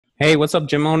Hey, what's up,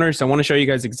 gym owners? I want to show you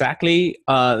guys exactly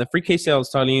the free case sale I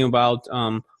was telling you about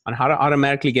on how to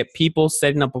automatically get people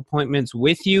setting up appointments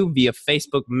with you via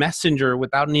Facebook Messenger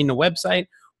without needing a website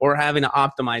or having to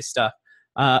optimize stuff.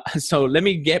 So let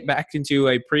me get back into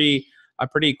a pretty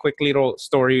quick little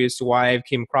story as to why I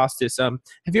came across this. Have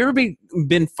you ever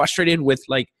been frustrated with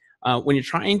when you're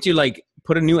trying to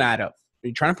put a new ad up?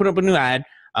 You're trying to put up a new ad,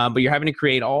 but you're having to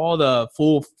create all the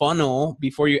full funnel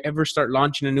before you ever start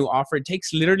launching a new offer. It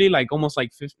takes literally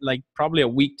probably a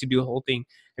week to do the whole thing.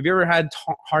 Have you ever had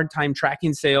hard time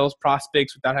tracking sales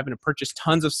prospects without having to purchase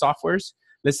tons of softwares?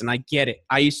 Listen, I get it.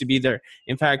 I used to be there.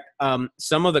 In fact,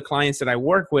 some of the clients that I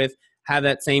work with have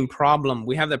that same problem.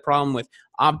 We have that problem with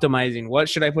optimizing. What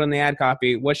should I put in the ad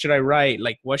copy? What should I write?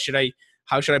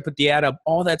 How should I put the ad up?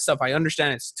 All that stuff. I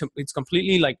understand it's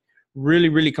completely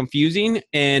really confusing.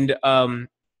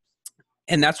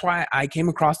 And that's why I came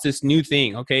across this new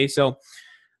thing. Okay. So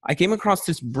I came across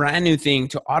this brand new thing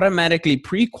to automatically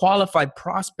pre-qualify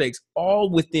prospects all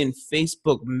within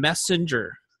Facebook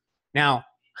Messenger. Now,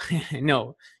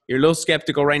 no, you're a little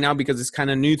skeptical right now because it's kind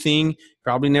of a new thing.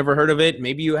 Probably never heard of it.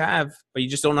 Maybe you have, but you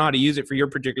just don't know how to use it for your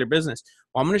particular business.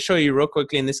 Well, I'm going to show you real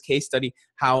quickly in this case study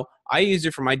how I use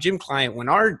it for my gym client when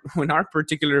our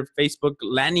particular Facebook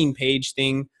landing page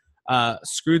thing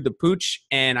screwed the pooch,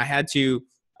 and I had to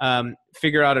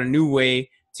figure out a new way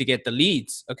to get the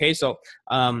leads. Okay, so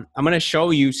I'm going to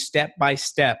show you step by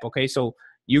step. Okay, so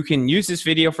you can use this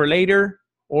video for later,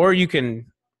 or you can,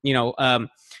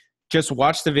 just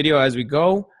watch the video as we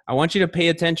go. I want you to pay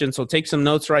attention. So take some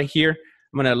notes right here.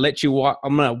 I'm going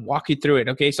to walk you through it.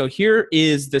 Okay, so here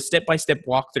is the step-by-step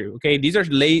walkthrough. Okay, these are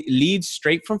leads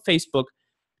straight from Facebook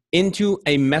into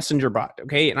a messenger bot.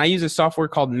 Okay, and I use a software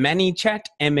called ManyChat,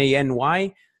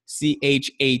 ManyChat.com,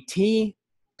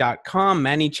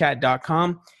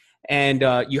 ManyChat.com.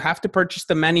 And you have to purchase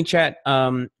the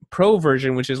ManyChat Pro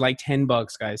version, which is like $10,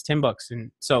 guys, $10.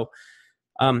 And so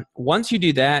once you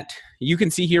do that, you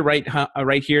can see here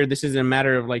right here, this is in a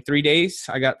matter of like 3 days.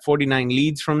 I got 49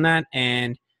 leads from that,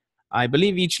 and I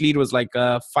believe each lead was like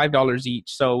 $5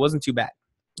 each, so it wasn't too bad.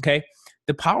 Okay,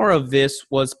 the power of this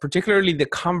was particularly the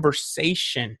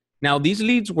conversation. Now, these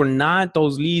leads were not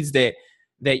those leads that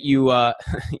you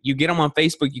you get them on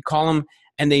Facebook, you call them,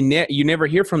 and you never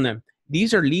hear from them.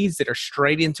 These are leads that are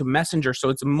straight into Messenger, so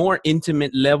it's a more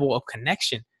intimate level of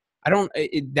connection.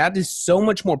 That is so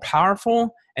much more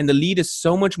powerful, and the lead is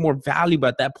so much more valuable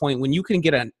at that point when you can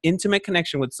get an intimate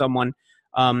connection with someone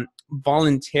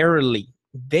voluntarily.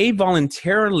 They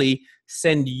voluntarily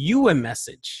send you a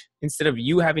message instead of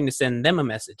you having to send them a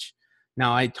message.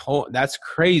 Now, that's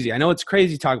crazy. I know it's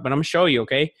crazy talk, but I'm gonna show you.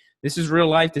 Okay, this is real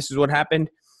life. This is what happened,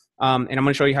 and I'm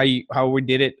gonna show you how we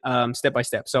did it step by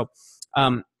step. So.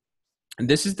 And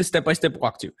this is the step-by-step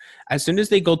walkthrough. As soon as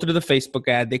they go through the Facebook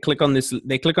ad, they click on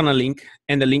a link,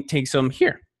 and the link takes them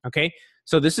here. Okay.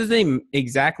 So this is the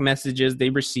exact messages they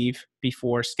receive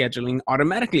before scheduling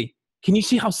automatically. Can you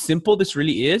see how simple this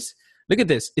really is? Look at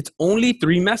this. It's only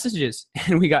 3 messages,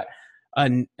 and we got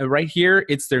right here.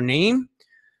 It's their name.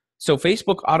 So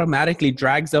Facebook automatically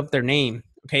drags up their name,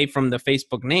 okay, from the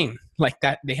Facebook name like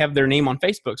that. They have their name on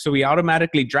Facebook. So we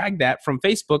automatically drag that from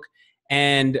Facebook.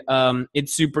 And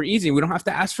it's super easy. We don't have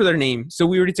to ask for their name. So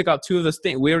we already took out 2 of those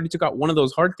things. We already took out one of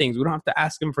those hard things. We don't have to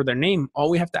ask them for their name. All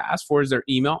we have to ask for is their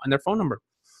email and their phone number.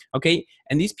 Okay.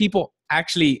 And these people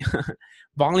actually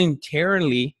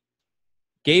voluntarily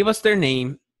gave us their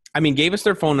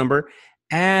phone number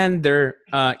and their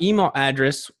email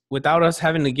address without us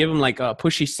having to give them like a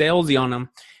pushy salesy on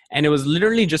them. And it was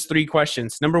literally just 3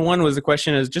 questions. Number 1 was the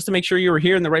question is just to make sure you were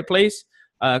here in the right place.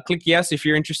 Click yes if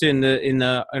you're interested in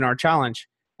our challenge,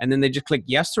 and then they just click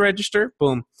yes to register.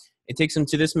 Boom, it takes them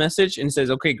to this message and says,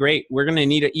 okay, great, we're gonna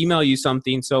need to email you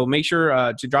something, so make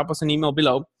sure to drop us an email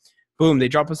below. Boom, they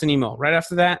drop us an email. Right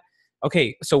after that,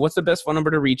 okay, so what's the best phone number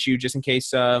to reach you just in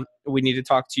case we need to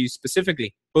talk to you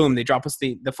specifically? Boom, they drop us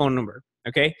the phone number.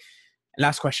 Okay,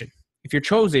 last question: if you're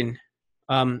chosen,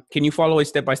 can you follow a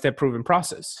step-by-step proven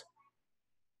process?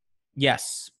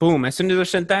 Yes. Boom. As soon as they're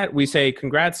sent that, we say,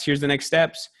 congrats, here's the next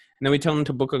steps. And then we tell them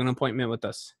to book an appointment with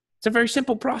us. It's a very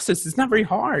simple process. It's not very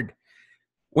hard.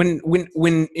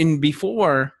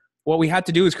 Before, what we had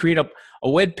to do is create a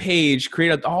web page,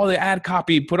 create all the ad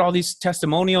copy, put all these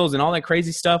testimonials and all that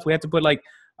crazy stuff. We had to put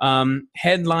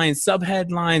headlines,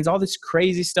 subheadlines, all this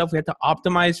crazy stuff. We had to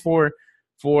optimize for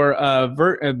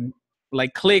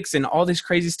clicks and all this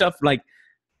crazy stuff. Like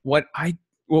what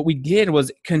we did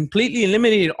was completely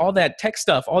eliminated all that tech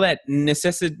stuff, all that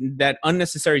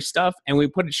unnecessary stuff, and we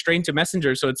put it straight into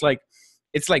Messenger. So it's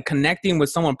like connecting with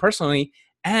someone personally,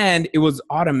 and it was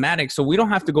automatic. So we don't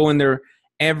have to go in there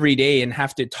every day and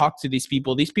have to talk to these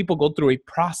people. These people go through a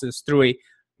process, through a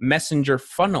messenger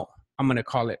funnel. I'm going to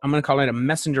call it a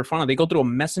messenger funnel. They go through a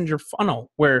messenger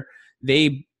funnel where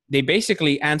they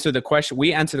basically answer the question.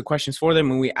 We answer the questions for them,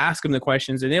 and we ask them the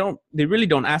questions, and they really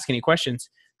don't ask any questions.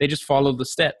 They just follow the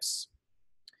steps.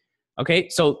 Okay.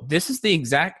 So this is the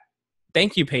exact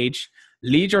thank you page.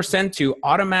 Leads are sent to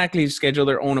automatically schedule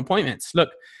their own appointments. Look,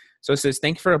 so it says,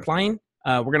 thank you for applying.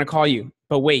 We're going to call you,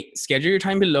 but wait, schedule your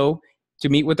time below to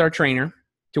meet with our trainer,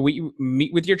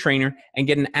 meet with your trainer and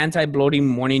get an anti-bloating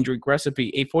morning drink recipe,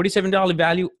 a $47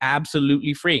 value,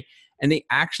 absolutely free. And they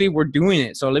actually were doing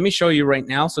it. So let me show you right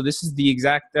now. So this is the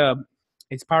exact,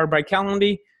 it's powered by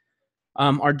Calendly.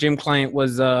 Our gym client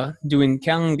was doing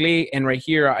Calendly, and right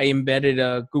here I embedded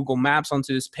Google Maps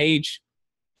onto this page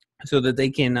so that they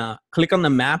can click on the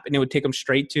map and it would take them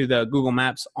straight to the Google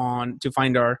Maps to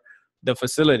find the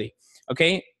facility.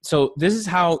 Okay, so this is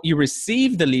how you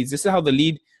receive the leads. This is how the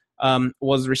lead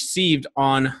was received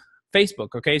on Facebook.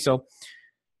 Okay, so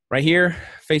right here,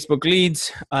 Facebook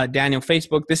leads, Daniel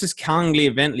Facebook. This is Calendly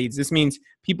event leads. This means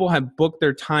people have booked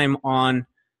their time on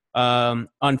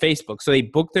Facebook. So they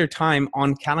booked their time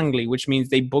on Calendly, which means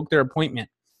they booked their appointment.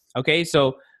 Okay,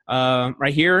 so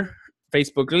right here,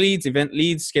 Facebook leads, event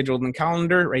leads, scheduled in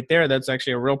calendar. Right there, that's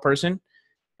actually a real person.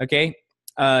 Okay,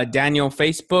 Daniel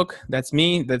Facebook, that's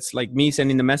me. That's like me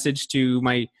sending the message to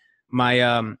my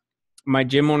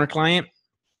gym owner client.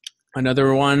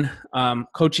 Another one,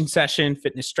 coaching session,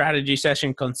 fitness strategy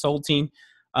session, consulting,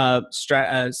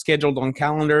 scheduled on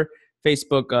calendar.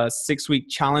 Facebook 6-week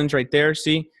challenge right there.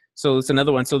 See, so it's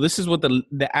another one. So this is what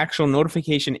the actual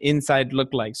notification inside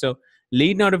looked like. So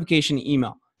lead notification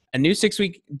email. A new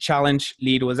 6-week challenge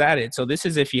lead was added. So this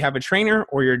is if you have a trainer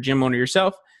or you're a gym owner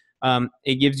yourself.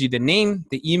 It gives you the name,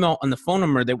 the email, and the phone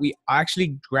number that we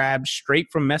actually grabbed straight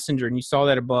from Messenger. And you saw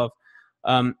that above.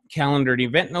 Calendar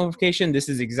event notification. This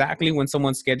is exactly when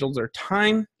someone schedules their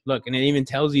time. Look, and it even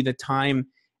tells you the time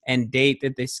and date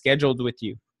that they scheduled with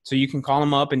you. So you can call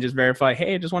them up and just verify,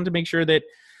 hey, I just wanted to make sure that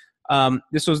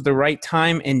this was the right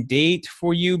time and date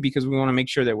for you, because we want to make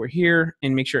sure that we're here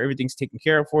and make sure everything's taken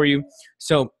care of for you.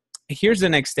 So here's the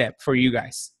next step for you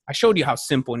guys. I showed you how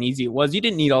simple and easy it was. You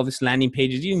didn't need all this landing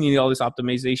pages. You didn't need all this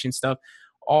optimization stuff.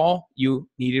 All you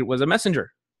needed was a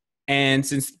messenger. And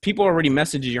since people already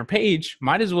messaged your page,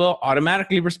 might as well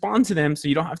automatically respond to them so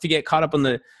you don't have to get caught up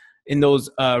in those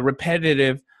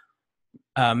repetitive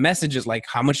messages like,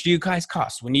 how much do you guys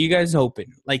cost? When do you guys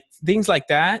open? Like things like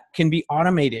that can be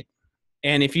automated.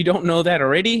 And if you don't know that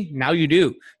already, now you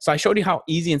do. So I showed you how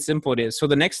easy and simple it is. So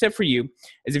the next step for you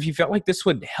is, if you felt like this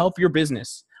would help your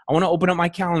business, I want to open up my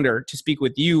calendar to speak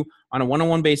with you on a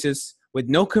one-on-one basis with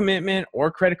no commitment or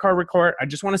credit card required. I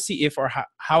just want to see if or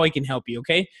how I can help you,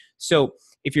 okay? So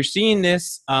if you're seeing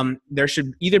this, there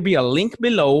should either be a link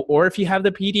below, or if you have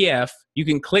the PDF, you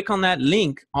can click on that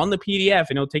link on the PDF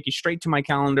and it'll take you straight to my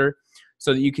calendar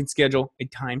so that you can schedule a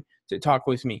time to talk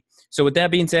with me. So with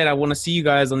that being said, I want to see you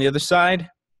guys on the other side,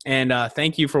 and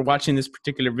thank you for watching this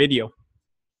particular video.